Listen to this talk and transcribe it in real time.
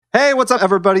Hey, what's up,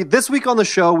 everybody? This week on the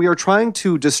show, we are trying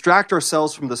to distract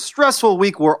ourselves from the stressful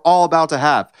week we're all about to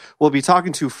have. We'll be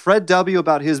talking to Fred W.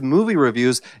 about his movie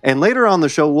reviews, and later on the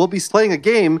show, we'll be playing a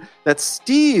game that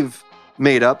Steve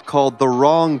made up called The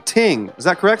Wrong Ting. Is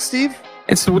that correct, Steve?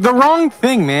 It's the wrong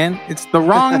thing, man. It's the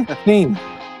wrong thing.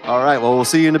 All right, well, we'll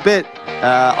see you in a bit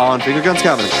on Finger Guns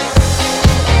Comedy.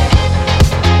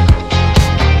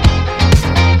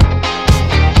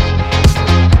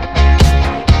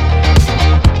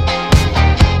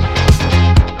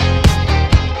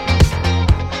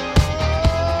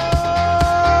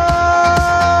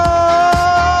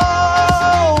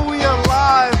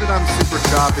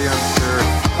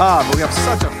 But we have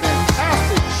such a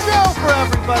fantastic show for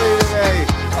everybody today.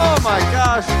 Oh my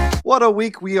gosh. What a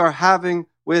week we are having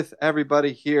with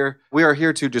everybody here. We are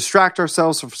here to distract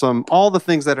ourselves from all the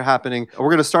things that are happening. We're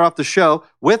going to start off the show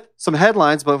with some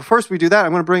headlines. But first we do that,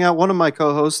 I'm going to bring out one of my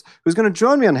co-hosts who's going to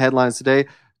join me on headlines today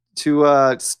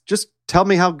to just tell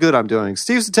me how good I'm doing.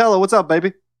 Steve Sotelo, what's up,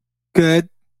 baby? Good.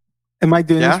 Am I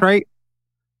doing this right?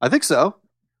 I think so.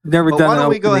 Never but done why don't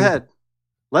we opening. go ahead?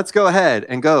 Let's go ahead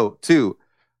and go to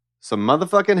some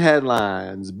motherfucking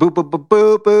headlines. Boop boop boop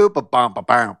boop boop ba bum ba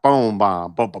bam boom bam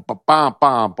boop boop ba bam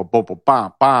bam ba boop boop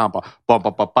bam bam ba boop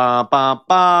boop ba bam bam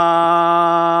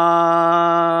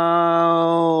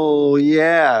bam.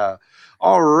 Yeah.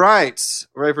 All right.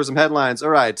 Ready for some headlines?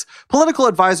 All right. Political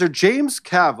advisor James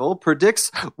Cavill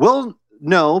predicts we'll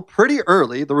know pretty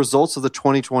early the results of the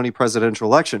 2020 presidential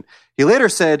election. He later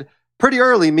said pretty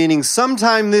early, meaning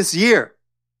sometime this year.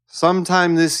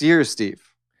 Sometime this year, Steve.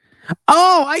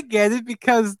 Oh, I get it,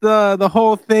 because the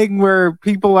whole thing where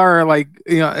people are like,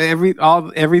 you know,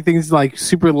 everything's like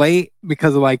super late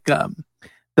because of like the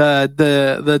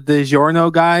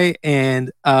DiGiorno guy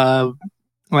and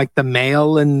like the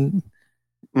mail and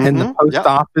the post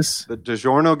office. The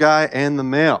DiGiorno guy and the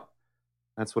mail.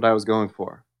 That's what I was going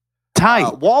for. Tight.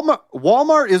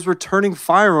 Walmart is returning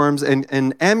firearms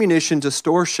and ammunition to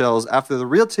store shelves after the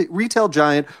retail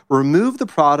giant removed the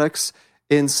products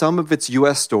in some of its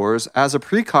U.S. stores as a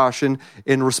precaution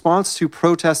in response to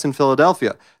protests in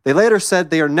Philadelphia. They later said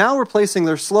they are now replacing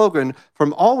their slogan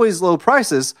from always low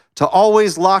prices to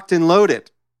always locked and loaded.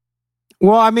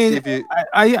 Well, I mean,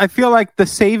 I feel like the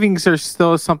savings are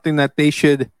still something that they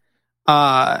should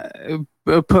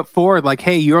put forward. Like,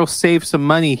 hey, you'll save some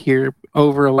money here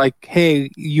over like, hey,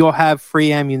 you'll have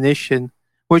free ammunition,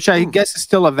 which I guess is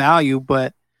still a value,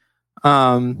 but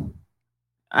I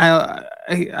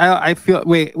feel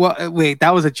wait,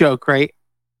 that was a joke, right?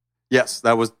 Yes,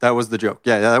 that was the joke.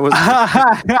 Yeah, that was.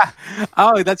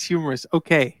 Oh, that's humorous.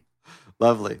 Okay.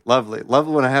 Lovely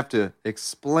when I have to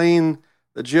explain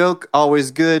the joke.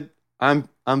 Always good. I'm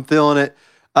feeling it.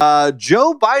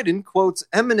 Joe Biden quotes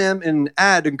Eminem in an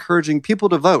ad encouraging people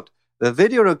to vote. The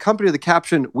video to accompany the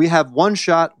caption, "We have one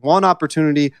shot, one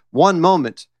opportunity, one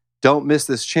moment. Don't miss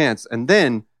this chance." And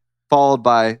then followed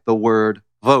by the word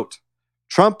vote.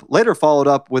 Trump later followed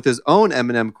up with his own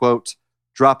Eminem quote,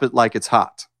 "Drop it like it's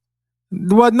hot."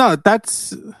 Well, no,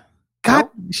 that's... God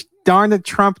darn it,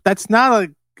 Trump. That's not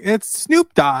it's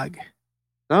Snoop Dogg.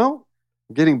 No?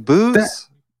 I'm getting boos.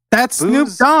 That's Snoop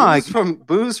Dogg.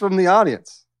 Boos from the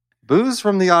audience. Boos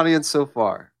from the audience so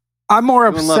far. I'm more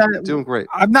upset. Doing great.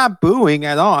 I'm not booing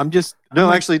at all. I'm just... No,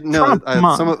 I'm actually, like, no.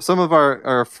 Some of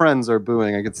our friends are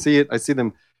booing. I can see it. I see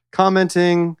them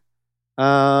commenting.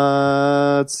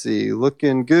 Let's see.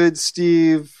 Looking good,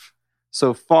 Steve.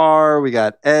 So far, we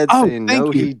got Ed saying no,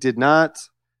 he did not.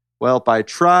 Well, I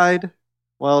tried.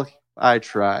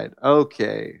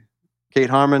 Okay. Kate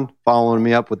Harmon following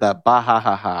me up with that bah ha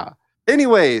ha ha.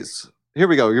 Anyways, here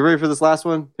we go. You ready for this last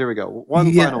one? Here we go.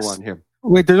 One final one here.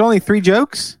 Wait, there's only 3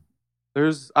 jokes?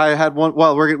 I had one.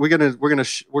 Well, we're gonna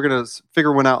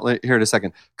figure one out here in a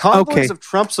second. Convoys of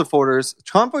Trump supporters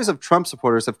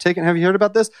have taken. Have you heard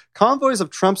about this? Convoys of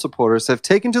Trump supporters have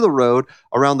taken to the road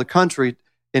around the country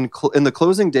in the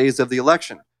closing days of the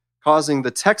election, causing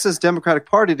the Texas Democratic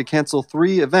Party to cancel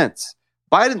 3 events.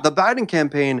 The Biden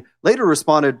campaign later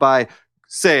responded by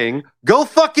saying, "Go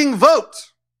fucking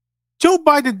vote." Joe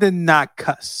Biden did not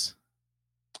cuss.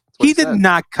 He did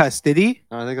not cuss, did he?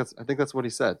 No, I think that's what he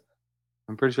said.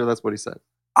 I'm pretty sure that's what he said.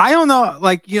 I don't know.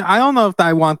 Like, you know, I don't know if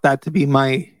I want that to be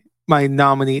my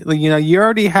nominee. Like, you know, you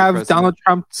already have Donald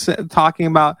Trump talking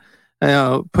about, you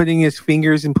know, putting his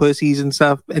fingers in pussies and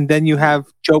stuff, and then you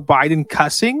have Joe Biden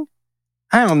cussing.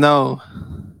 I don't know.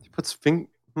 He puts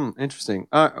interesting.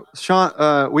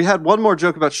 Sean, we had one more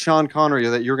joke about Sean Connery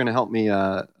that you were going to help me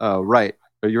write.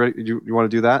 Are you ready? You want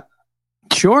to do that?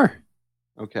 Sure.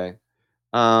 Okay.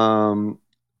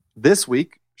 This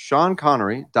week, Sean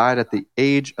Connery died at the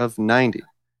age of 90.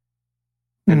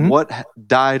 And what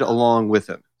died along with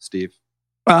him, Steve?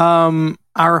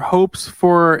 Our hopes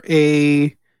for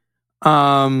a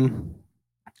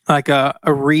like a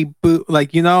reboot,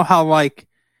 like how like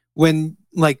when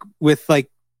like with like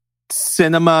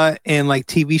cinema and like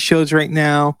TV shows right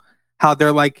now, how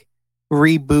they're like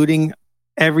rebooting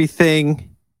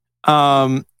everything,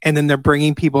 and then they're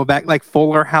bringing people back, like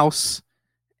Fuller House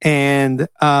and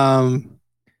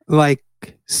like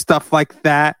stuff like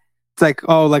that. It's like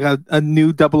like a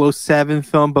new 007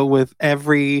 film, but with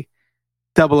every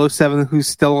 007 who's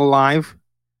still alive.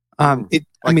 They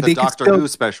Doctor Who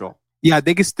special. Yeah,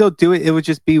 they could still do it. It would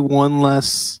just be one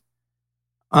less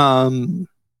 007.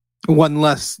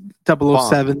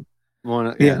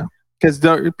 Yeah, because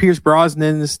Pierce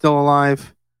Brosnan is still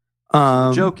alive.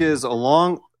 The joke is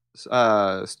Sean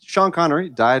Connery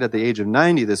died at the age of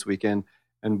 90 this weekend,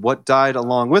 and what died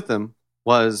along with him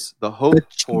was the hope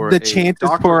for the chances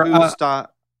Doctor Who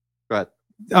style. Go ahead.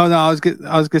 Oh no, I was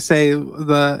gonna say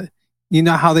how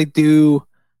they do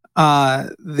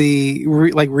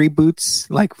reboots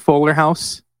like Fuller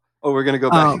House. Oh, we're gonna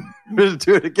go back to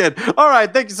do it again. All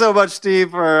right, thank you so much, Steve,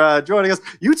 for joining us.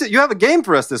 You have a game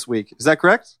for us this week. Is that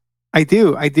correct? I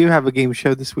do have a game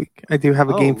show this week. I do have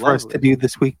a game for us to do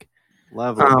this week.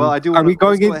 Lovely. Well, I do. Are we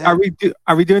going? Are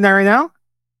we doing that right now?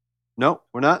 No,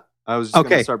 we're not. I was just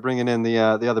going to start bringing in the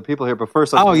other people here, but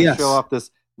first, I'm going to show off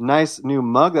this nice new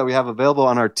mug that we have available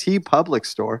on our TeePublic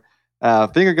store.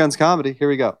 Finger Guns Comedy. Here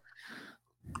we go.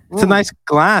 It's a nice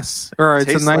glass, or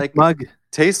it's a nice mug.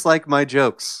 Tastes like my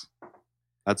jokes.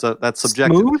 That's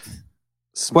subjective. Smooth?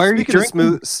 Why are you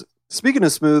drinking? Speaking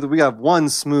of smooth, we have one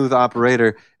smooth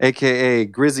operator, aka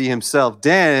Grizzy himself,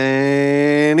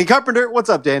 Danny Carpenter. What's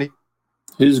up, Danny?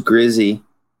 Who's Grizzy?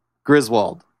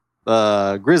 Griswold.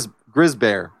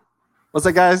 Grisbear. What's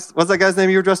that guy's name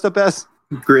you were dressed up as?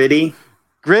 Gritty.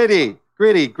 Gridiron.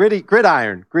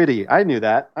 Gritty. I knew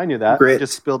that. Grit. I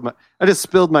just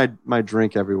spilled my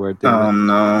drink everywhere. Oh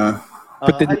no.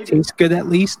 But did it taste good at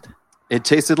least? It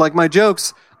tasted like my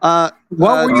jokes. What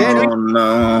were you Danny? Oh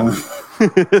no.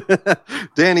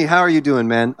 Danny, how are you doing,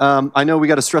 man? I know we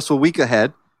got a stressful week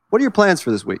ahead. What are your plans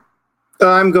for this week?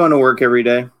 I'm going to work every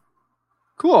day.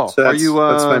 Cool. So that's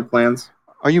my plans.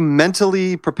 Are you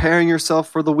mentally preparing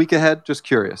yourself for the week ahead? Just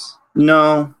curious.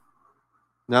 No.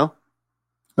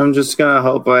 I'm just gonna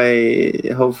hope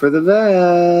for the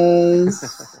best.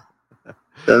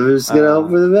 I'm just gonna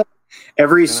hope for the best.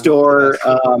 Every store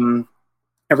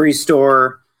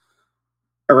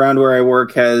around where I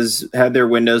work has had their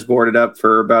windows boarded up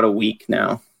for about a week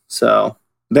now. So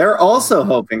they're also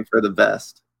hoping for the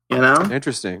best.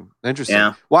 Interesting.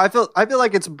 Yeah. Well, I feel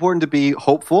like it's important to be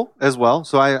hopeful as well.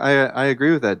 So I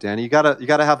agree with that, Danny. You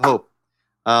gotta have hope.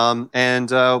 And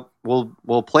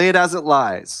we'll play it as it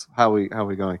lies. How we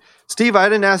going, Steve? I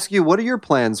didn't ask you. What are your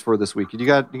plans for this week? You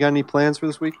got any plans for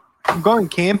this week? I'm going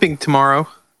camping tomorrow.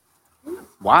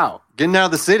 Wow, getting out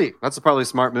of the city. That's probably a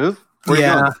smart move. Where are you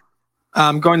going?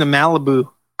 I'm going to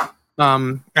Malibu.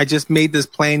 I just made this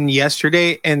plan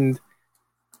yesterday, and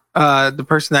the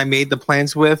person I made the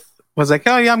plans with was like,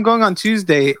 "Oh yeah, I'm going on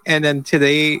Tuesday." And then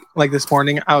today, like this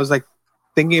morning, I was like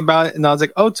thinking about it, and I was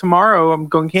like, "Oh, tomorrow I'm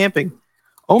going camping."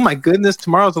 Oh my goodness,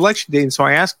 tomorrow's election day. And so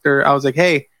I asked her, I was like,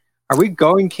 "Hey, are we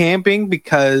going camping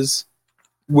because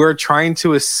we're trying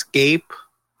to escape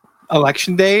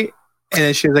election day?" And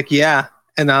then she was like, "Yeah."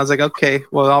 And I was like, "Okay,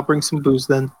 well, I'll bring some booze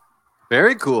then."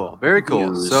 Very cool.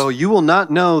 Booze. So you will not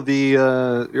know are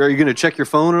you going to check your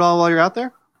phone at all while you're out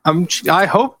there? I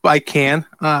hope I can.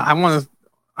 Did I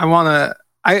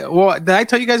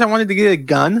tell you guys I wanted to get a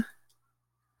gun?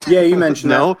 Yeah, you mentioned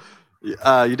no.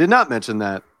 You did not mention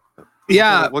that.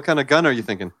 Yeah. What kind of gun are you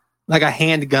thinking? Like a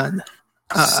handgun.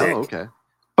 Okay.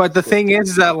 But the thing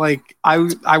is that like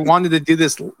I wanted to do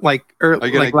this like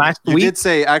last week. You did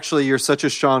say actually you're such a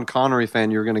Sean Connery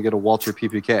fan you're going to get a Walter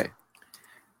PPK.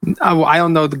 I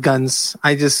don't know the guns.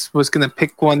 I just was going to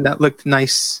pick one that looked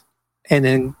nice and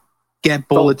then get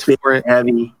bullets for it.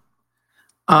 Heavy.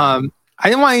 I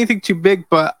didn't want anything too big,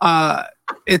 but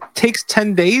it takes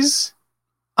 10 days.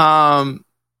 And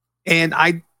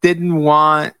I didn't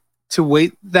want to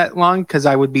wait that long because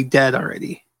I would be dead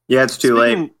already. Yeah, it's too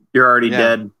late. You're already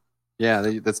dead.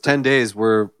 Yeah, that's 10 days.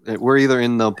 We're either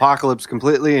in the apocalypse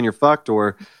completely and you're fucked,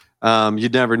 or you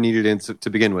never needed it to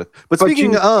begin with. But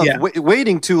speaking of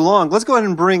waiting too long, let's go ahead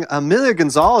and bring Amelia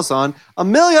Gonzalez on.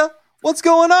 Amelia, what's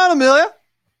going on, Amelia?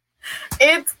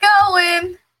 It's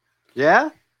going. Yeah?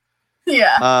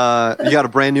 Yeah. You got a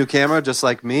brand new camera, just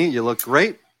like me. You look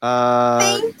great.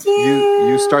 Thank you.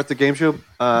 You start the game show.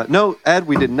 No, Ed,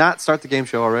 we did not start the game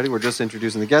show already. We're just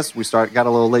introducing the guests. Got a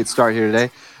little late start here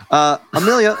today.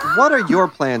 Amelia, what are your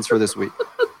plans for this week?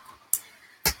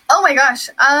 Oh my gosh.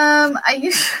 I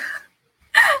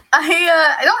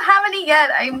don't have any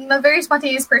yet. I'm a very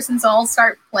spontaneous person, so I'll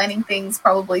start planning things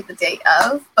probably the day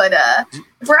of. But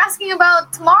if we're asking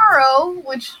about tomorrow,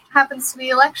 which happens to be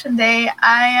election day,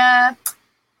 I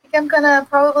think I'm gonna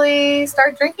probably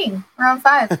start drinking around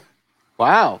 5.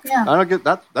 Wow. Yeah. I don't get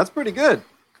that. That's pretty good.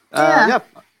 Yeah.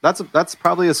 That's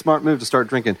probably a smart move to start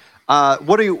drinking. You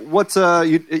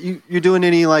doing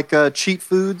any like cheat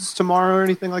foods tomorrow or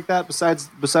anything like that besides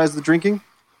the drinking?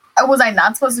 Was I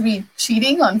not supposed to be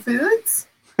cheating on foods?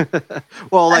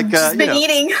 Well, like I've just been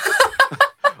eating.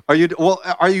 Are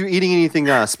you eating anything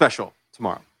special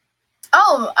tomorrow?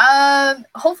 Oh,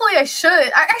 hopefully I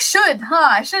should. I should, huh?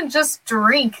 I shouldn't just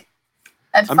drink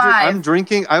at 5. I'm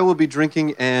drinking. I will be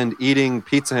drinking and eating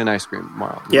pizza and ice cream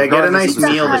tomorrow. Yeah, get a nice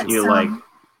meal that you like.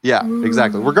 Yeah,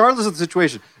 exactly. Regardless of the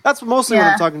situation. That's mostly what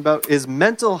I'm talking about is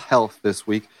mental health this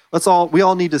week. We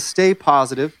all need to stay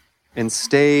positive and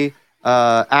stay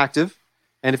active.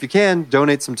 And if you can,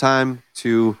 donate some time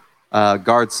to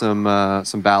guard some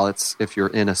ballots if you're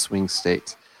in a swing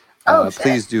state.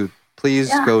 Please do.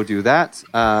 Please go do that.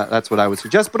 That's what I would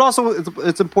suggest. But also,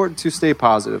 it's important to stay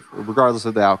positive, regardless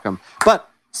of the outcome. But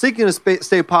speaking of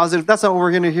stay positive, that's not what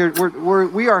we're going to hear.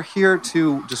 We are here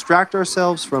to distract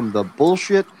ourselves from the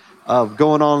bullshit of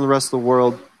going on in the rest of the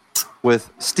world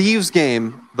with Steve's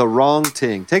game, The Wrong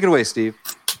Thing. Take it away, Steve.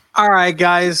 All right,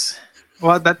 guys.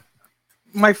 Well,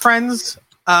 my friends,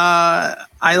 I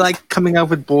like coming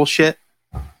up with bullshit,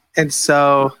 and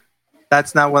so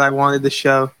that's not what I wanted to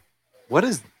show. What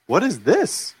is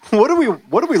this? What are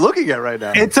we looking at right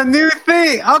now? It's a new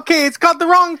thing. Okay, it's called the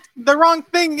wrong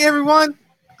thing, everyone.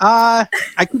 I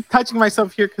keep touching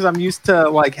myself here because I'm used to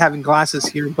like having glasses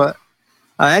here, but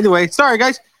anyway, sorry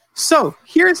guys. So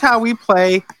here's how we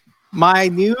play my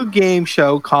new game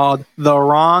show called The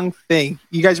Wrong Thing.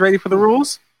 You guys ready for the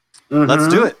rules? Mm-hmm. Let's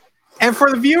do it. And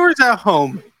for the viewers at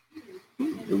home,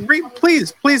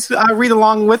 please read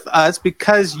along with us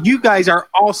because you guys are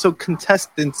also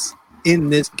contestants in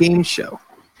this game show.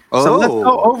 So let's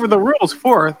go over the rules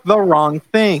for The Wrong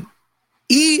Thing.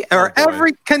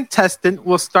 Every contestant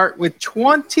will start with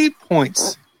 20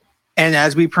 points. And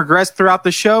as we progress throughout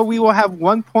the show, we will have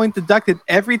 1 point deducted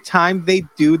every time they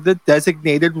do the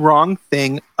designated wrong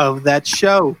thing of that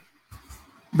show.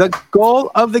 The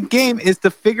goal of the game is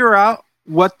to figure out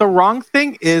what the wrong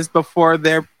thing is before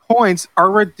their points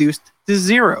are reduced to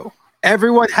 0.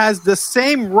 Everyone has the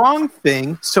same wrong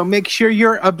thing, so make sure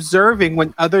you're observing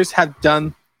when others have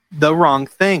done the wrong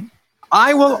thing.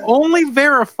 I will only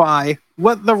verify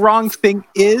what the wrong thing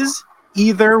is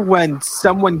either when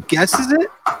someone guesses it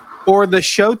or the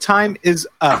show time is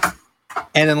up.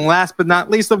 And then last but not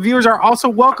least, the viewers are also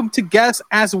welcome to guess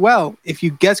as well. If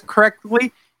you guess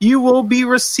correctly, you will be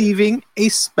receiving a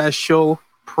special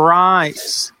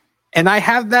prize. And I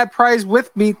have that prize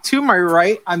with me to my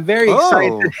right. I'm very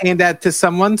excited to hand that to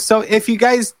someone. So if you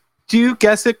guys do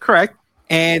guess it correct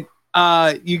and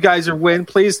you guys are win,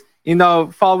 please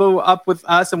follow up with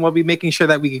us and we'll be making sure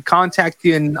that we can contact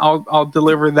you and I'll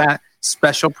deliver that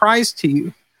special prize to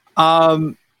you.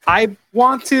 I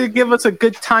want to give us a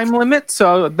good time limit.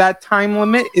 So that time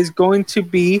limit is going to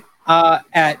be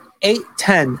at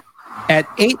 8:10. At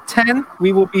 8:10,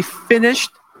 we will be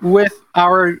finished with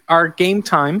our game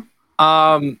time.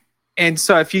 And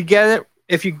so if you get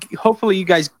it, hopefully you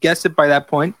guys guess it by that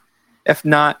point. If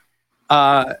not,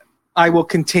 I will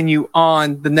continue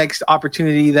on the next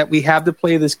opportunity that we have to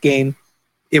play this game.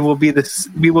 We will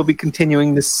be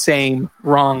continuing the same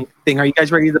wrong thing. Are you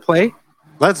guys ready to play?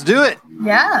 Let's do it.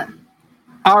 Yeah.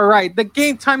 All right. The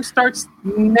game time starts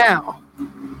now.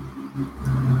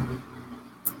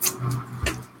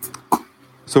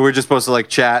 So we're just supposed to like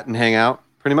chat and hang out,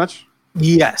 pretty much?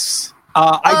 Yes.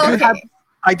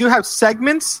 I do have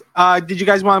segments. Did you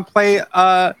guys want to play?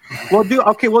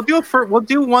 We'll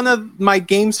do one of my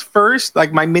games first,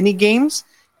 like my mini games,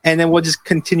 and then we'll just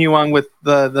continue on with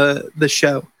the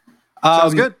show.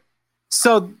 Sounds good.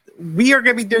 So we are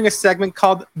going to be doing a segment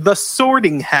called The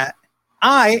Sorting Hat.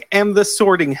 I am the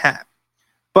sorting hat,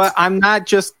 but I'm not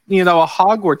just, a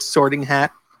Hogwarts sorting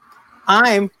hat.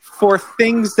 I'm for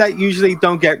things that usually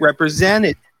don't get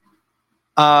represented.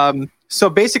 So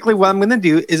basically what I'm going to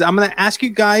do is I'm going to ask you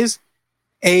guys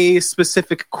a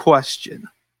specific question.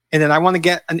 And then I want to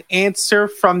get an answer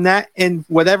from that. And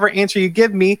whatever answer you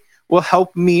give me will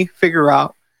help me figure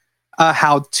out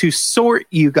how to sort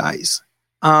you guys.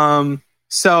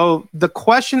 So the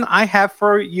question I have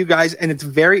for you guys, and it's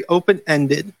very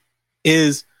open-ended,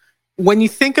 is when you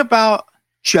think about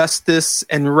justice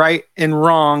and right and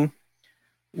wrong,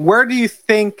 where do you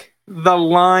think the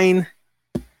line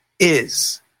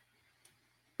is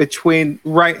between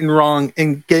right and wrong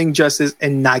and getting justice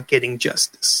and not getting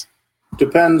justice?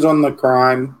 Depends on the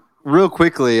crime. Real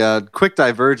quickly, quick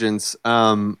divergence.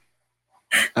 And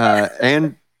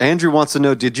Andrew wants to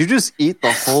know: did you just eat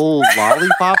the whole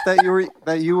lollipop that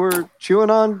you were chewing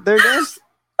on there, Dan? I'm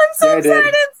so upset I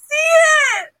didn't see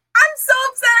it. I'm so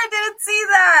upset I didn't see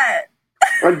that.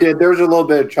 I did. There was a little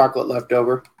bit of chocolate left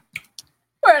over.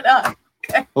 Right on.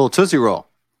 Okay. A little Tootsie Roll.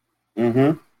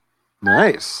 Mm-hmm.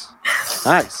 Nice.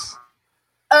 I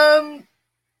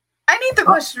need the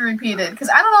question repeated because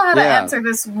I don't know how to answer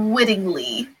this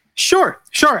wittingly. Sure,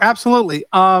 absolutely.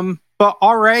 But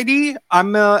already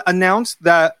I'm announced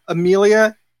that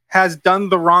Amelia has done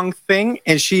the wrong thing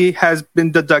and she has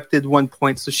been deducted 1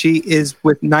 point, so she is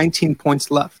with 19 points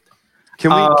left.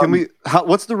 Can we?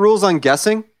 What's the rules on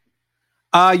guessing?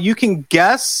 You can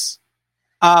guess,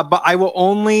 but I will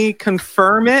only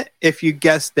confirm it if you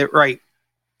guessed it right.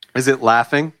 Is it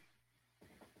laughing?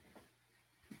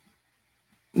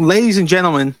 Ladies and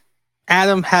gentlemen,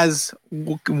 Adam has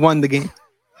won the game.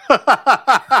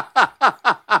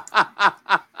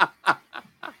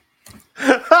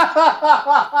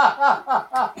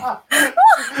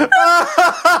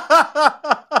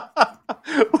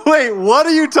 Wait, what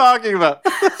are you talking about?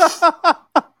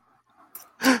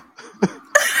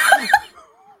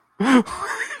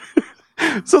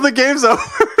 So the game's over.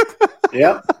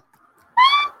 Yep.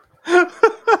 What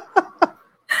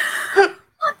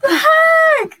the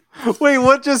heck? Wait,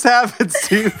 what just happened,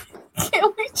 Steve?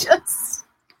 Can't we just...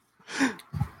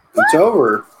 It's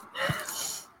over.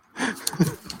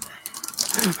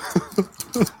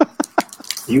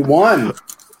 You won.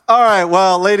 All right,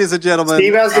 well, ladies and gentlemen,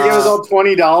 Steve has to give us all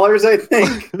 $20, I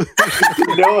think.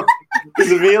 No,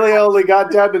 because Amelia only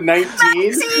got down to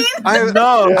 19.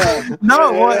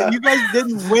 No, you guys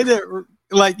didn't win it.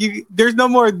 Like, there's no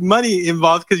more money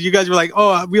involved because you guys were like,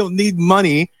 "Oh, we'll need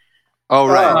money." Oh,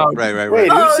 right.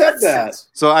 Wait, who said that?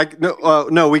 So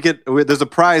there's a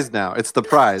prize now. It's the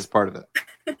prize part of it.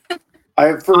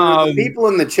 For the people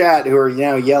in the chat who are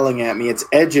now yelling at me, it's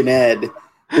Edge and Ed,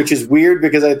 which is weird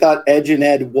because I thought Edge and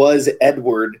Ed was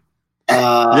Edward.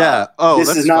 Yeah. Oh,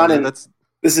 this is not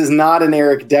This is not an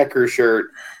Eric Decker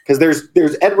shirt because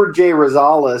there's Edward J.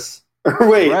 Rosales. Or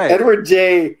wait, right. Edward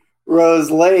J. Rose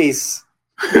Lace.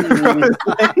 Now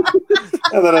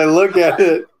that I look at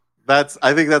it.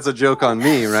 I think that's a joke on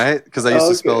me, right? Because I used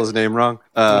to spell his name wrong.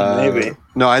 Maybe.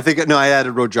 I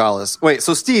added Rojales. Wait,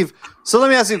 so Steve, let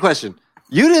me ask you a question.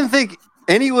 You didn't think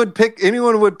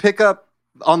anyone would pick up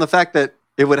on the fact that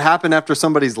it would happen after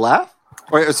somebody's laugh?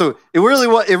 Or, so it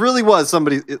really was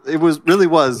somebody. It really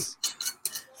was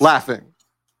laughing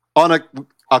on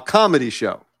a comedy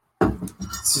show.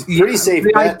 It's pretty safe.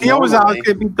 The idea was I was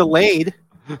going to be delayed.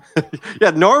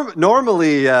 Yeah,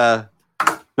 normally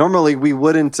we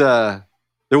wouldn't. There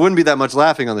wouldn't be that much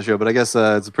laughing on the show, but I guess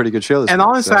it's a pretty good show. And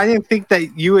honestly, I didn't think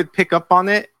that you would pick up on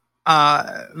it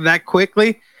that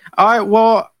quickly. All right,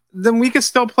 well then we could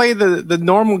still play the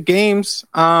normal games.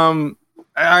 All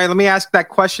right, let me ask that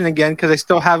question again because I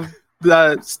still have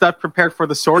the stuff prepared for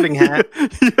the sorting hat.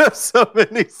 You have so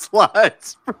many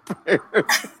slides prepared.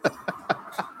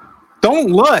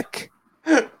 Don't look.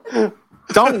 I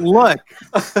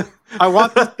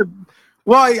want this to.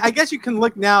 Well, I guess you can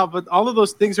look now, but all of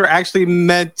those things are actually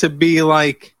meant to be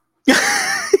like. What's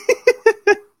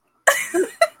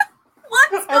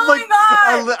going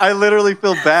on? I literally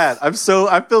feel bad. I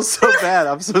feel so bad.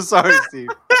 I'm so sorry, Steve.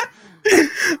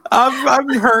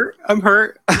 I'm hurt.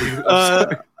 Was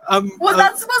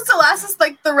that supposed to last us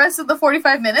like the rest of the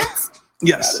 45 minutes?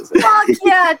 Yes. Fuck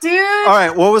yeah, dude. All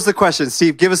right. What was the question,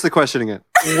 Steve? Give us the question again.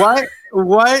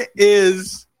 What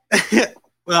is?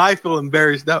 Well, I feel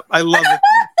embarrassed. I love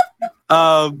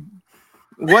it.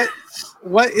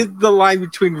 What is the line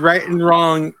between right and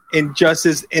wrong and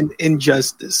justice and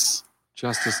injustice?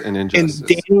 Justice and injustice. And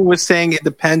Danny was saying it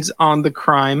depends on the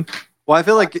crime. Well, I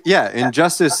feel like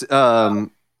injustice.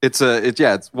 It's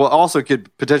also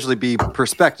could potentially be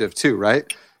perspective too, right?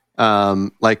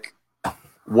 Like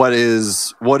what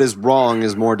is wrong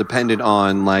is more dependent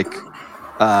on like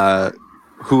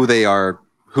who they are,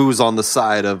 who's on the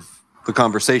side of the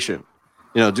conversation.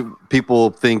 Do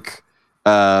people think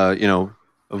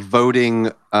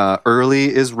voting early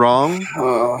is wrong?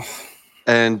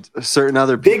 And certain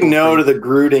other people big no to the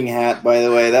Gruding hat, by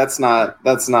the way. That's not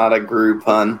a Gru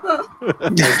pun. I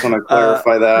just want to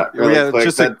clarify that really quick.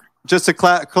 Just to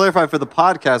clarify for the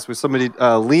podcast, with somebody,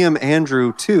 Liam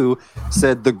Andrew 2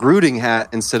 said the Gruding hat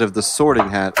instead of the sorting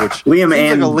hat, which Liam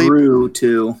Andrew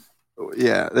 2.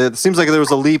 Yeah, it seems like there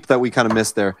was a leap that we kind of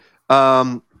missed there.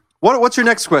 What's your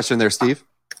next question there, Steve?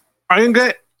 I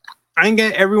didn't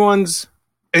get everyone's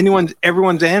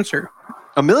answer.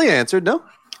 Amelia answered, no?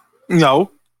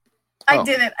 No. I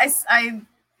didn't. I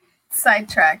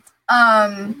sidetracked.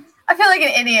 I feel like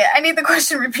an idiot. I need the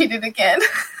question repeated again.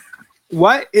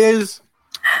 What is...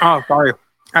 Oh, sorry.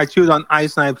 I chewed on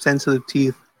ice and I have sensitive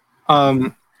teeth.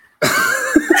 What?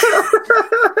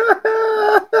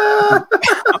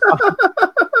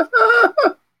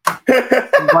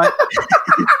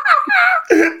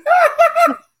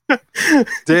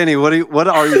 Danny, what are you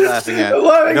laughing at? I'm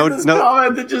laughing at this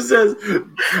comment that just says,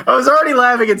 I was already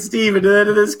laughing at Steve, and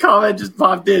then this comment just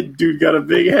popped in, dude got a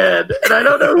big head. And I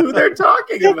don't know who they're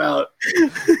talking about.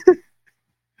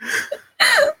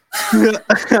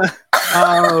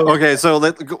 Okay, so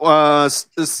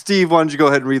Steve, why don't you go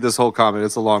ahead and read this whole comment?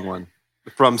 It's a long one.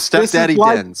 From Stepdaddy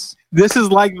Dens. This is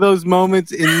like those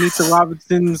moments in Meet the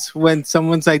Robinsons when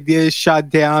someone's idea is shot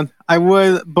down. I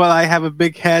would, but I have a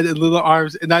big head and little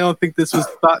arms, and I don't think this was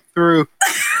thought through.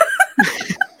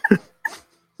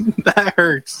 That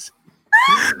hurts.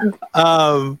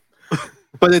 But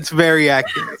it's very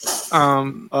accurate.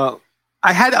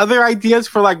 I had other ideas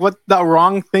for like what the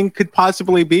wrong thing could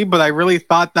possibly be, but I really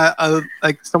thought that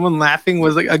like someone laughing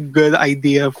was like a good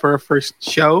idea for a first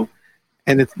show,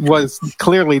 and it was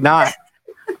clearly not.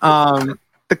 The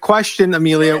question,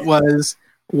 Amelia, was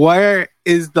where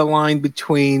is the line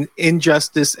between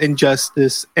injustice and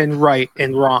justice and right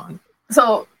and wrong?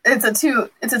 So it's a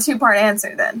two-part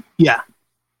answer then. Yeah.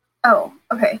 Oh,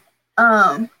 okay.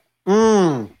 I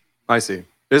see.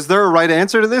 Is there a right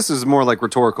answer to this? Is it more like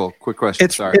rhetorical? Quick question.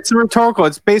 It's rhetorical.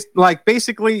 It's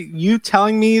basically you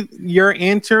telling me your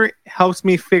answer helps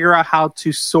me figure out how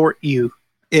to sort you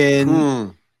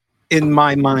in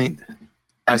my mind.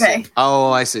 Okay. I see.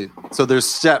 Oh, I see. So there's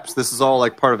steps. This is all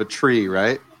like part of a tree,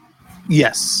 right?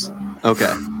 Yes.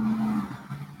 Okay.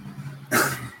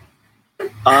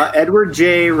 Edward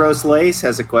J. Roselace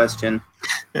has a question.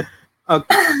 Okay.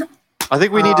 I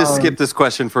think we need to skip this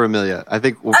question for Amelia. I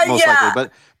think most likely,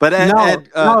 but Ed,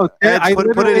 put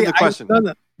it in the question.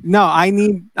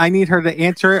 I need her to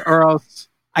answer it, or else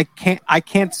I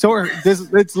can't sort this.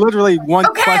 It's literally one.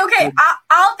 question. Okay.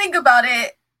 I'll think about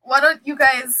it. Why don't you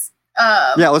guys?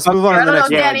 Let's move on to the next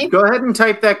one. Yeah, go ahead and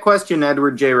type that question,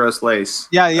 Edward J. Roselace.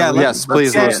 Yeah. Yes,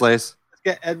 please, Roselace. Let's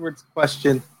get Edward's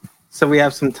question, so we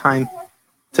have some time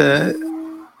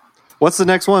to. What's the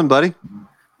next one, buddy?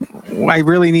 I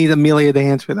really need Amelia to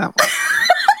answer that one.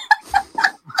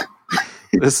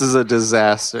 This is a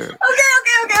disaster.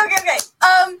 Okay.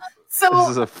 So this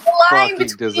is a the line fucking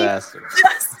between disaster.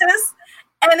 justice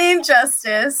and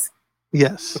injustice,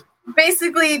 Yes.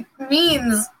 basically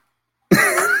means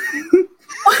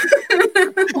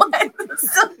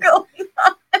what's still going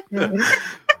on?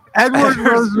 Edward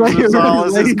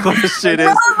Rosales' question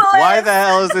is, why the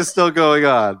hell is this still going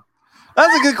on?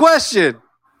 That's a good question.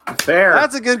 Fair.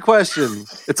 That's a good question.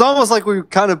 It's almost like we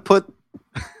kind of put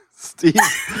Steve.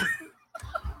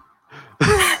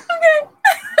 Okay.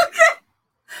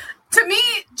 To me,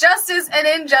 justice and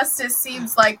injustice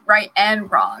seems like right and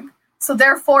wrong. So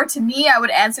therefore, to me, I would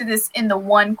answer this in the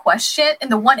one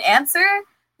answer,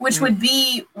 which would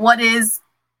be what is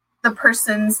the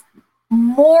person's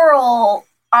moral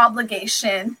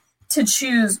obligation to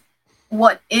choose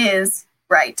what is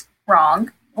right,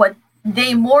 wrong, what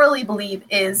they morally believe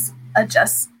is a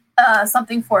just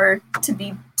something to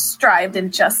be strived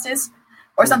in justice,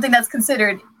 or something that's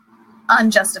considered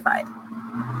unjustified.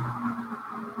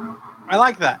 I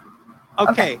like that.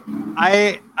 Okay.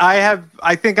 I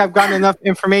think I've gotten enough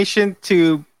information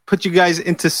to put you guys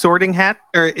into sorting hat,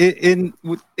 or in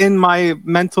my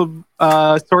mental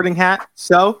sorting hat.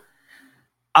 So,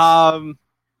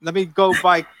 let me go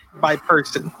by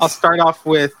person. I'll start off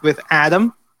with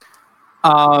Adam,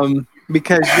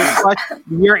 because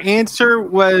your answer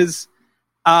was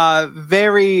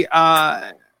very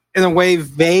in a way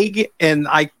vague, and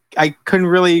I couldn't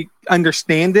really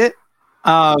understand it.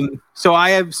 So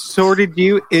I have sorted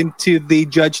you into the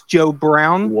Judge Joe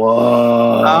Brown.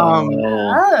 Whoa!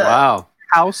 Wow.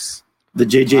 House. The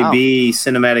JJB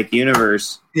cinematic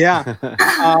universe. Yeah.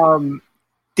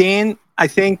 Dan, I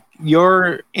think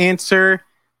your answer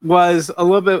was a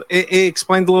little bit. It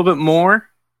explained a little bit more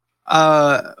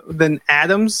than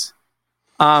Adam's.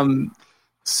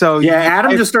 So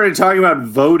Adam just started talking about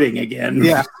voting again.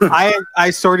 Yeah, I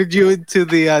sorted you into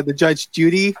the Judge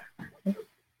Judy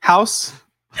house.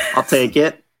 I'll take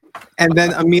it. And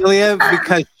then Amelia,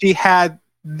 because she had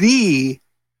the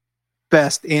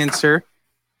best answer,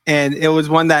 and it was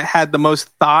one that had the most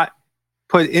thought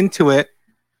put into it.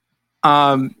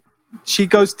 She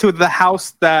goes to the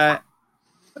house that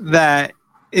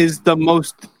is the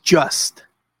most just.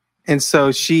 And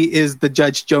so she is the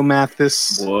Judge Joe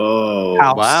Mathis. Whoa.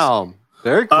 House. Wow.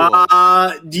 Very cool.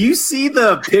 Do you see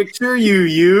the picture you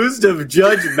used of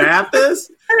Judge Mathis?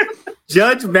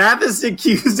 Judge Mathis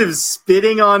accused of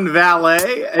spitting on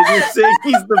valet, and you're saying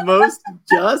he's the most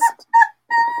just?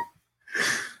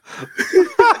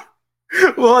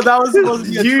 Well, that was supposed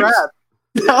to be a trap.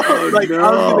 I was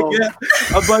going to get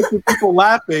a bunch of people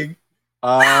laughing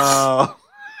off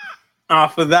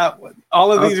of that one.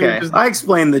 All of these were just... I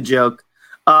explained the joke.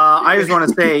 I just want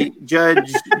to say,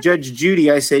 Judge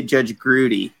Judy, I say Judge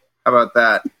Grudy. How about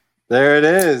that? There it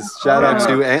is. Shout out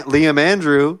to Liam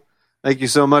Andrew. Thank you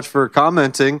so much for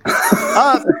commenting.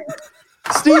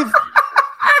 Steve.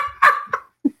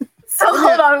 So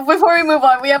hold on, before we move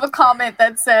on, we have a comment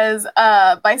that says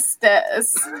by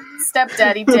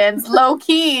Stepdaddy Dan's low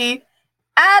key,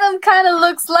 Adam kind of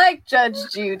looks like Judge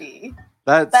Judy.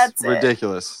 That's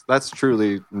ridiculous. That's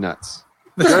truly nuts.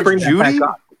 Judge Judy?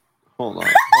 Hold on.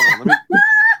 Let me...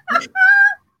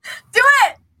 Do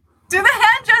it! Do the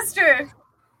hand gesture!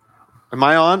 Am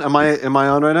I on? Am I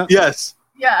on right now? Yes.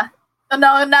 Yeah. Oh,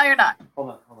 no, now you're not. Hold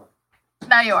on.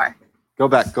 Now you are. Go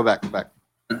back.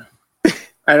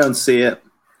 I don't see it.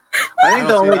 I think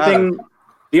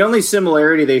the only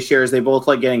similarity they share is they both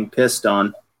like getting pissed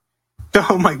on.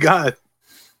 Oh my god.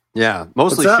 Yeah,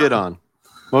 mostly shit on.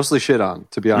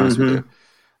 To be honest with you.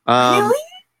 Really?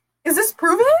 Is this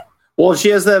proven? Well, she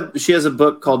has a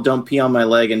book called "Don't Pee on My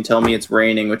Leg and Tell Me It's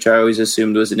Raining," which I always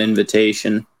assumed was an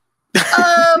invitation.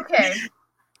 Okay.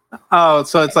 Oh,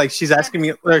 so it's like she's asking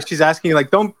you like,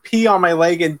 don't pee on my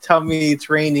leg and tell me it's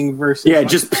raining versus... Yeah,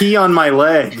 just pee on my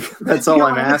leg. That's all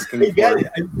I'm asking for.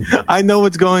 I know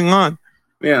what's going on.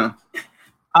 Yeah.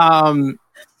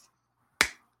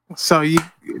 So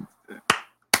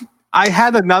I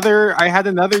had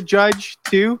another judge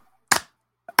too.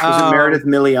 Was it Meredith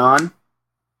Millian?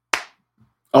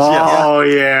 Oh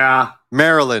yeah.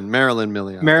 Marilyn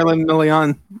Millian. Marilyn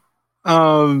Millian.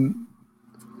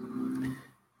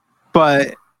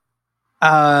 But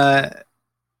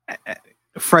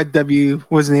Fred W.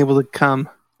 wasn't able to come.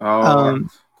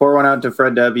 Pour one out to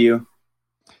Fred W.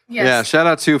 Yes. Yeah, shout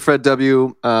out to Fred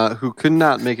W. Who could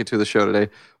not make it to the show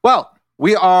today. Well,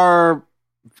 we are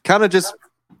kind of just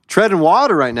treading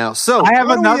water right now. So I have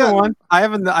another one. I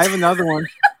have another one.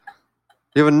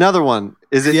 You have another one.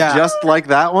 Is it just like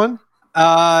that one?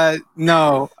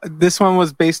 No. This one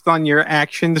was based on your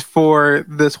actions for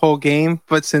this whole game,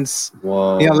 but since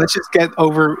let's just get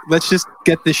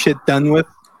this shit done with.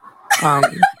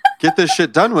 Get this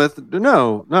shit done with?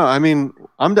 No. I mean,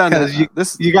 I'm done.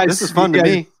 This is fun to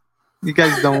me. You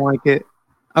guys don't like it.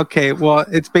 Okay, well,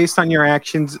 it's based on your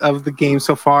actions of the game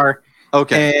so far.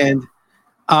 Okay. And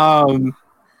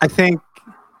I think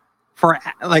for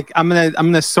like I'm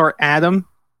gonna sort Adam,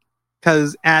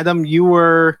 because Adam, you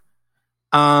were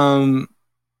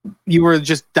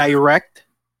just direct.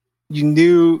 You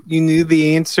knew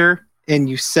the answer and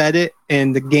you said it,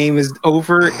 and the game is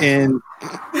over. And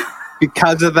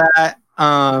because of that,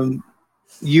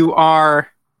 you are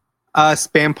a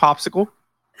spam popsicle.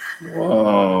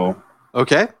 Whoa.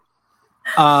 Okay.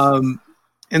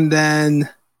 And then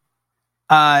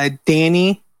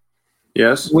Danny.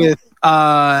 Yes.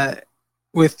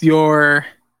 With your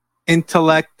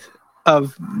intellect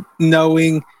of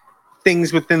knowing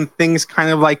things within things, kind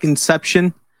of like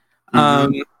Inception.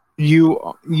 Mm-hmm.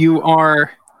 You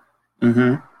are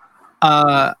a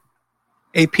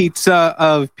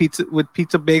pizza with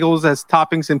pizza bagels as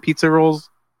toppings and pizza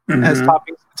rolls as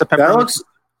toppings. It's a pepperoni.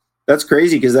 That's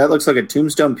crazy, because that looks like a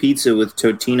Tombstone pizza with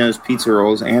Totino's pizza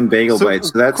rolls and bagel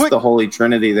bites. So that's the holy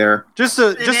trinity there. Just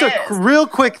a real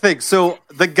quick thing. So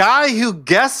the guy who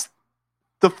guessed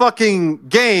the fucking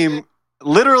game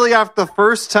literally after the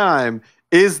first time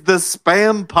is the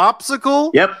spam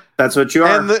popsicle. Yep, that's what you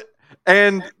are.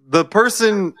 And the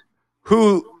person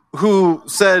who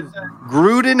said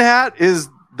Gruden hat is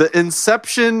the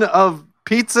inception of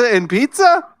pizza and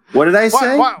pizza. What did I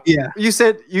say? Yeah, you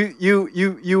said you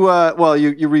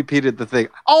repeated the thing.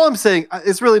 All I'm saying,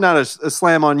 it's really not a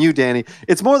slam on you, Danny.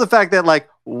 It's more the fact that like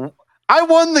I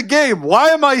won the game.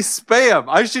 Why am I spam?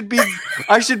 I should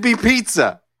be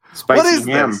pizza. Spicy what is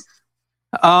ham. this?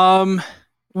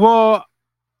 Well,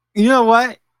 you know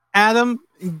what, Adam?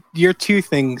 You're two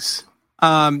things.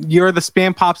 You're the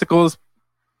spam popsicles,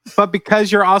 but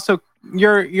because you're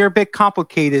a bit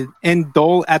complicated and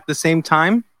dull at the same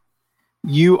time.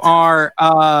 You are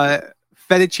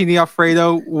fettuccine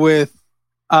Alfredo with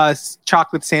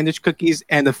chocolate sandwich cookies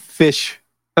and a fish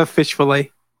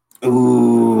fillet.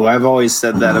 Ooh, I've always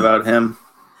said that about him.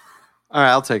 All right,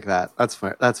 I'll take that. That's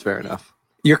fair enough.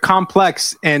 You're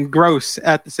complex and gross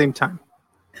at the same time.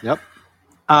 Yep.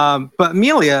 But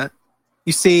Amelia,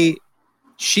 you see,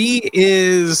 she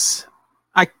is,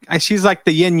 she's like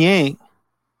the yin yang.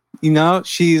 You know,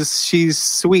 she's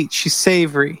sweet, she's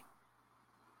savory,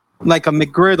 like a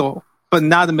McGriddle, but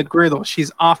not a McGriddle.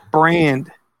 She's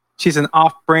off-brand. She's an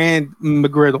off-brand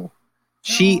McGriddle.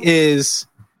 She is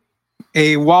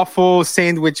a waffle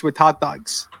sandwich with hot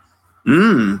dogs.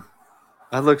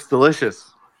 That looks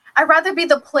delicious. I'd rather be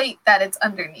the plate that it's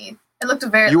underneath. It looked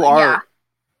very. You are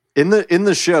in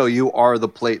the show. You are the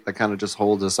plate that kind of just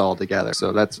holds us all together.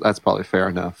 So that's probably fair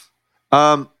enough.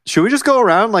 Should we just go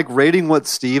around like rating what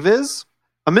Steve is?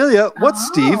 Amelia, what's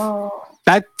Steve?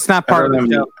 That's not part of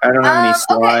the show. I don't have any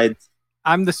slides. Okay.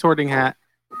 I'm the sorting hat.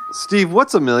 Steve,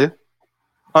 what's Amelia?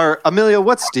 Or Amelia,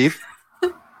 what's Steve?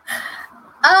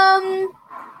 I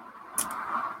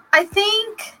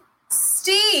think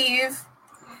Steve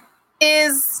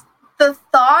is the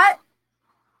thought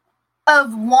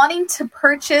of wanting to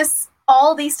purchase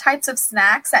all these types of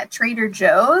snacks at Trader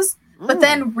Joe's, but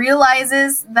then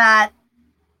realizes that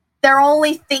they're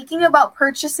only thinking about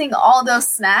purchasing all those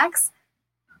snacks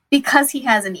because he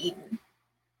hasn't eaten.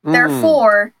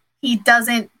 Therefore, he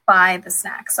doesn't buy the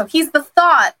snacks. So he's the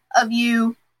thought of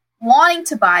you wanting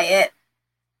to buy it,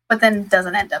 but then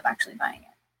doesn't end up actually buying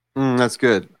it. That's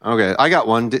good. Okay, I got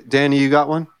one. Danny, you got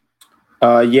one?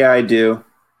 Yeah, I do.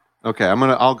 Okay,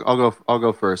 I'll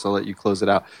go first. I'll let you close it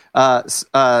out.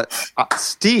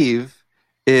 Steve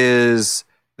is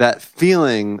that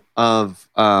feeling of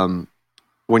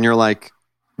when you're like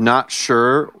not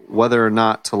sure whether or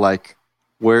not to like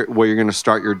where you're going to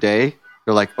start your day.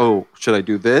 You're like, oh, should I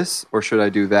do this or should I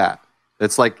do that?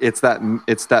 It's like it's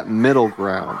that middle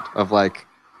ground of like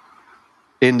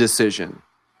indecision.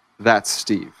 That's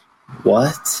Steve.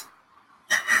 What?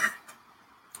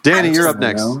 Danny, you're up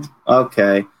next.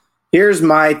 Okay. Here's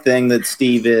my thing that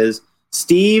Steve is.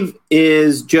 Steve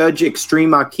is Judge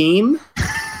Extreme Hakeem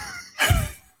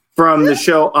from the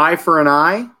show Eye for an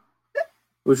Eye,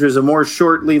 which was a more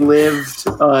shortly lived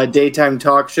daytime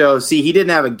talk show. See, he didn't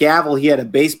have a gavel. He had a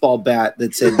baseball bat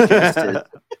that said "Justice."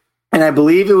 And I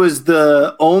believe it was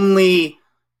the only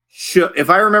show, if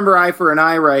I remember Eye for an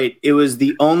Eye right, it was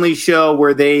the only show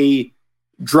where they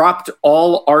dropped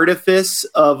all artifice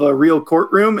of a real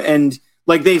courtroom, and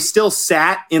like they still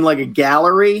sat in like a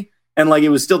gallery, and like it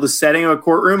was still the setting of a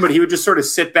courtroom, but he would just sort of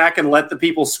sit back and let the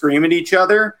people scream at each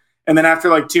other. And then after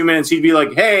like 2 minutes, he'd be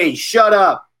like, "Hey, shut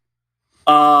up."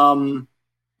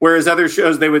 Whereas other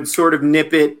shows, they would sort of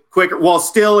nip it quicker while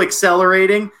still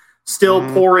accelerating, still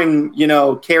pouring,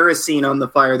 kerosene on the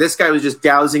fire. This guy was just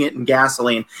dousing it in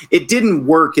gasoline. It didn't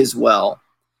work as well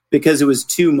because it was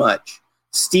too much.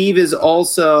 Steve is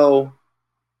also,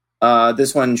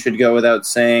 this one should go without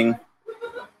saying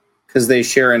because they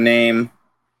share a name.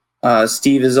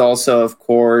 Steve is also, of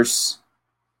course,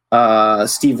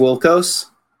 Steve Wilkos.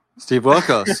 Steve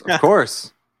Wilkos, of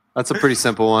course. That's a pretty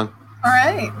simple one. All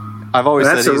right. I've always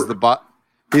said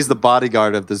he's the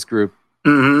bodyguard of this group.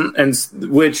 Mm-hmm.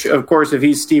 And which, of course, if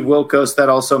he's Steve Wilkos, that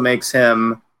also makes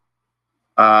him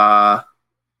the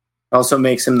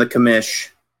commish.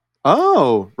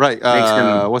 Oh, right. Makes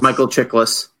him Michael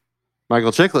Chiklis.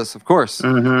 Michael Chiklis, of course.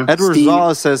 Mm-hmm. Edward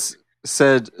Zala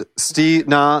said Steve.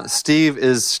 Nah, Steve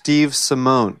is Steve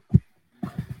Simone.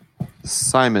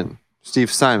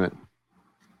 Steve Simon.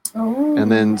 Oh. And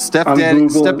then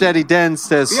Stepdaddy Den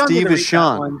says Steve is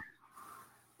Sean.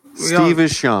 Steve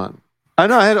is Sean. I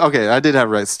know. I did have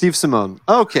it right. Steve Simone.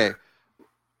 Okay,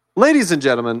 ladies and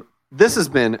gentlemen, this has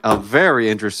been a very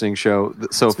interesting show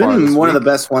so far. It's been one of the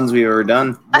best ones we've ever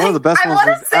done. One of the best ones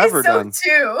we've ever done.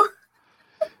 Too.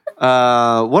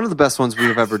 One of the best ones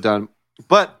we've ever done.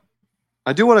 But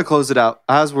I do want to close it out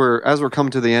as we're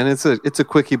coming to the end. It's a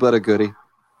quickie but a goodie.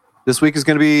 This week is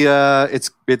going to be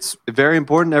it's very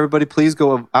important. Everybody, please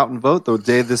go out and vote. The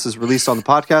day this is released on the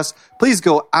podcast, please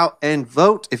go out and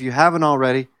vote if you haven't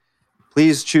already.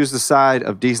 Please choose the side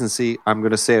of decency. I'm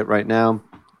going to say it right now.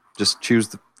 Just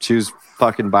choose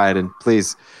fucking Biden,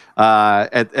 please.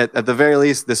 At the very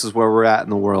least, this is where we're at in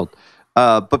the world.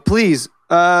 But please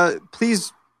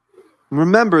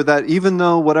remember that even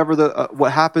though whatever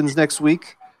what happens next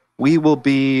week, we will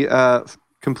be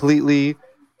completely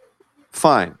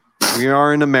fine. We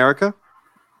are in America.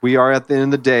 We are at the end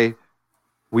of the day.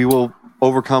 We will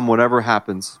overcome whatever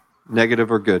happens,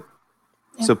 negative or good.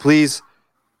 Yeah. So please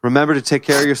remember to take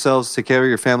care of yourselves, take care of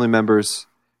your family members,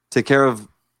 take care of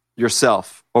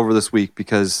yourself over this week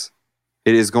because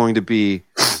it is going to be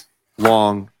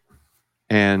long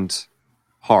and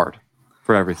hard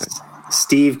for everything.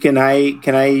 Steve, can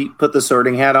I put the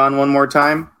sorting hat on one more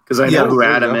time? Because I know who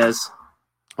Adam is.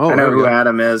 Oh, I know who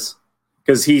Adam is.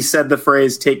 Because he said the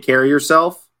phrase "take care of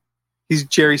yourself." He's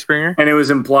Jerry Springer. And it was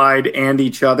implied and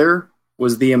each other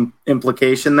was the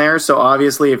implication there. So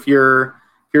obviously if you're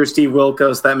Steve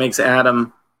Wilkos, that makes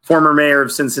Adam former mayor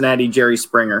of Cincinnati, Jerry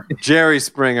Springer. Jerry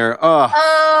Springer. Oh,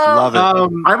 love it.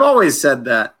 I've always said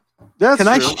that. That's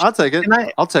true. I'll take it.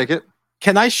 I'll take it.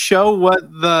 Can I show what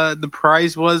the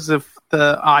prize was if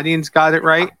the audience got it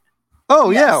right?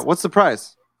 Oh, yes. Yeah. What's the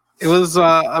prize? It was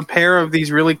a pair of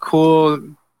these really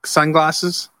cool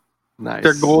sunglasses. Nice.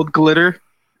 They're gold glitter,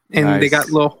 and they got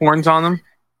little horns on them.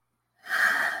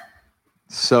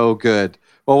 So good.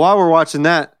 Well, while we're watching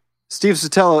that, Steve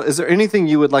Sotelo, is there anything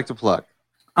you would like to plug?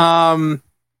 I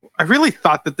really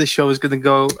thought that this show was going to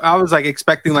go. I was like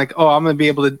expecting, like, oh, I'm going to be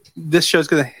able to. This show's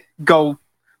going to go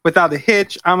without a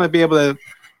hitch. I'm going to be able to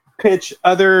pitch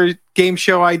other game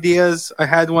show ideas. I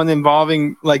had one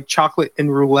involving like chocolate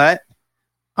and roulette.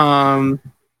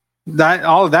 That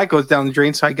all of that goes down the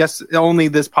drain. So I guess only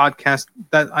this podcast.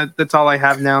 That's all I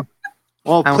have now.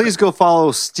 Well, please go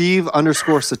follow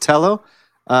Steve_Sotelo,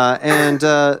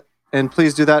 and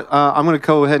please do that. I'm going to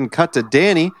go ahead and cut to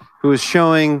Danny, who is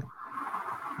showing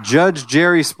Judge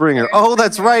Jerry Springer. Oh,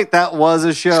 that's right. That was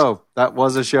a show. I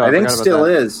think still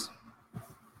is.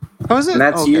 How is it? And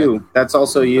that's you. That's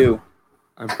also you.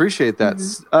 I appreciate that.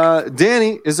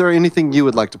 Danny, is there anything you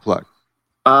would like to plug?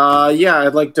 Yeah,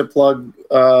 I'd like to plug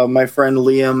my friend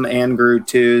Liam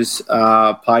Angrutu's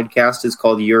podcast is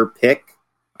called Your Pick.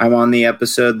 I'm on the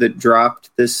episode that dropped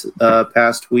this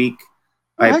past week.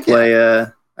 I play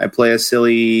a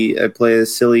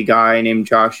silly guy named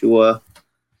Joshua.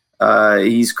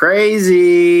 He's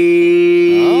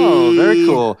crazy. Oh, very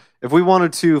cool. If we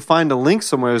wanted to find a link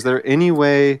somewhere, is there any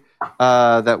way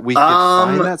that we could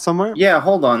find that somewhere? Yeah,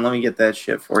 hold on. Let me get that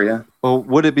shit for you. Well,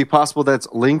 would it be possible that's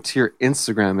linked to your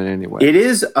Instagram in any way? It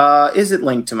is. Is it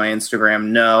linked to my Instagram?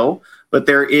 No. But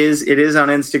it is on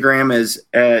Instagram as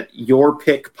at Your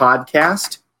Pick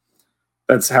Podcast.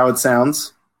 That's how it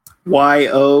sounds.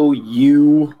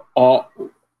 YOUR.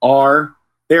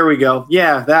 There we go.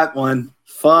 Yeah, that one.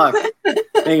 Fuck.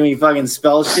 Making me fucking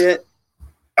spell shit.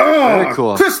 Oh, very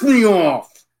cool. Piss me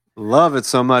off. Love it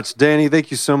so much. Danny, thank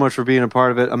you so much for being a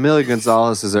part of it. Amelia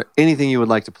Gonzalez, is there anything you would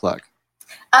like to plug?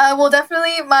 Well,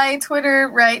 definitely my Twitter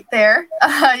right there.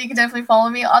 You can definitely follow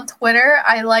me on Twitter.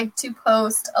 I like to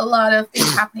post a lot of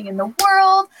things happening in the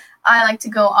world. I like to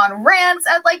go on rants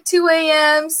at like 2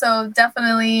 a.m., so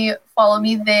definitely follow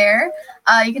me there.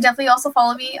 You can definitely also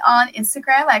follow me on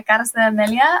Instagram at Caras de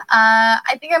Amelia.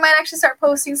 I think I might actually start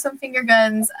posting some finger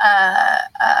guns.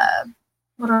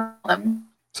 What are them?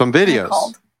 Some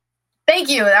videos. Thank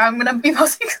you. I'm going to be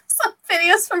posting some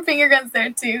videos from finger guns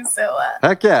there too. So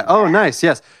heck yeah. Oh, nice.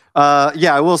 Yes.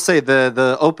 Yeah, I will say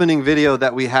the opening video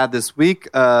that we had this week,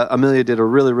 Amelia did a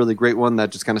really, really great one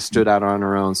that just kind of stood out on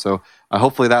her own. So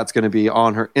hopefully that's going to be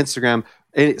on her Instagram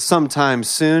sometime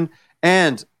soon.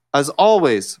 And as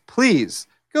always, please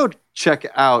go check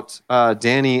out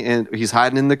Danny, and he's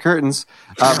hiding in the curtains.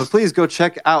 But please go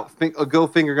check out Go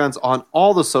Finger Guns on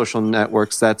all the social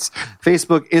networks. That's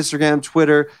Facebook, Instagram,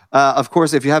 Twitter. Of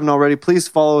course, if you haven't already, please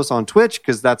follow us on Twitch,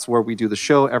 because that's where we do the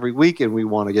show every week, and we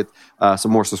want to get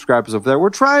some more subscribers over there. We're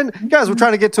trying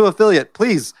to get to affiliate.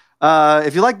 Please,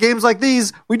 if you like games like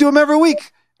these, we do them every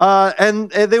week.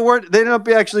 And they ended up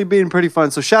actually being pretty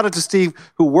fun. So shout out to Steve,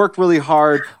 who worked really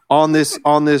hard on this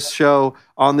show,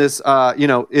 on this,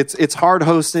 it's hard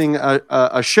hosting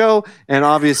a show, and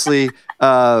obviously,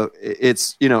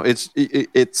 it's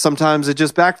sometimes it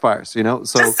just backfires,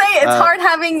 So just say it's hard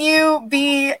having you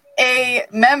be a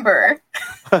member.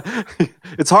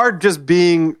 It's hard just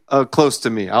being close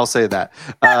to me. I'll say that,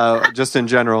 just in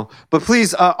general. But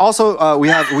please, also,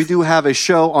 we do have a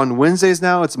show on Wednesdays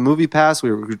now. It's Movie Pass.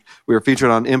 We were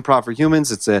featured on Improv for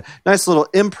Humans. It's a nice little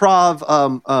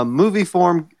improv movie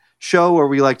form show where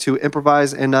we like to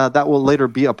improvise, and that will later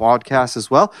be a podcast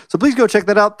as well. So please go check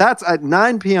that out. That's at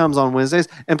 9 p.m. on Wednesdays.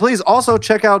 And please also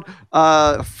check out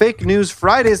Fake News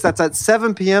Fridays. That's at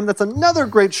 7 p.m. That's another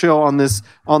great show on this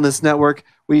network.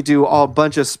 We do a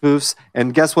bunch of spoofs,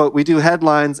 and guess what? We do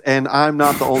headlines, and I'm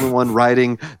not the only one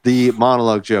writing the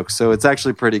monologue jokes, so it's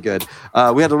actually pretty good.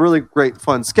 We had a really great,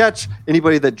 fun sketch.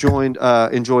 Anybody that joined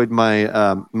enjoyed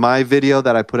my video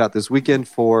that I put out this weekend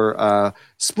for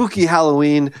Spooky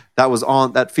Halloween that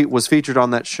was featured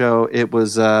on that show. It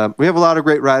was we have a lot of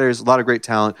great writers, a lot of great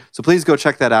talent, so please go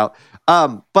check that out.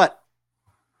 But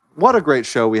what a great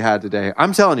show we had today!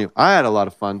 I'm telling you, I had a lot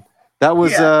of fun. That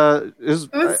was I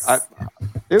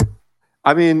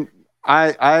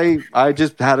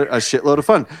just had a shitload of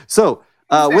fun. So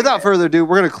without further ado,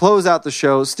 we're going to close out the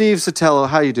show. Steve Sotelo,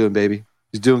 how you doing, baby?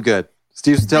 He's doing good.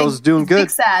 Steve Sotelo's doing good.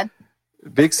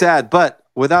 Big sad. But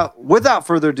without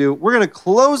further ado, we're going to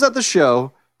close out the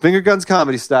show, Finger Guns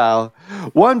comedy style.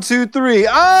 1, 2, 3.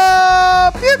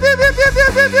 Ah! Pew, pew, pew, pew, pew,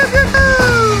 pew, pew, pew, pew.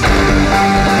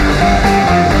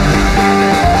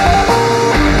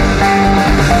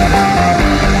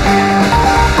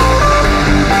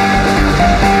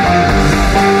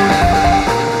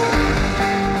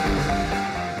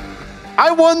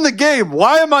 I won the game.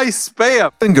 Why am I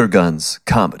spam? Finger Guns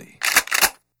Comedy.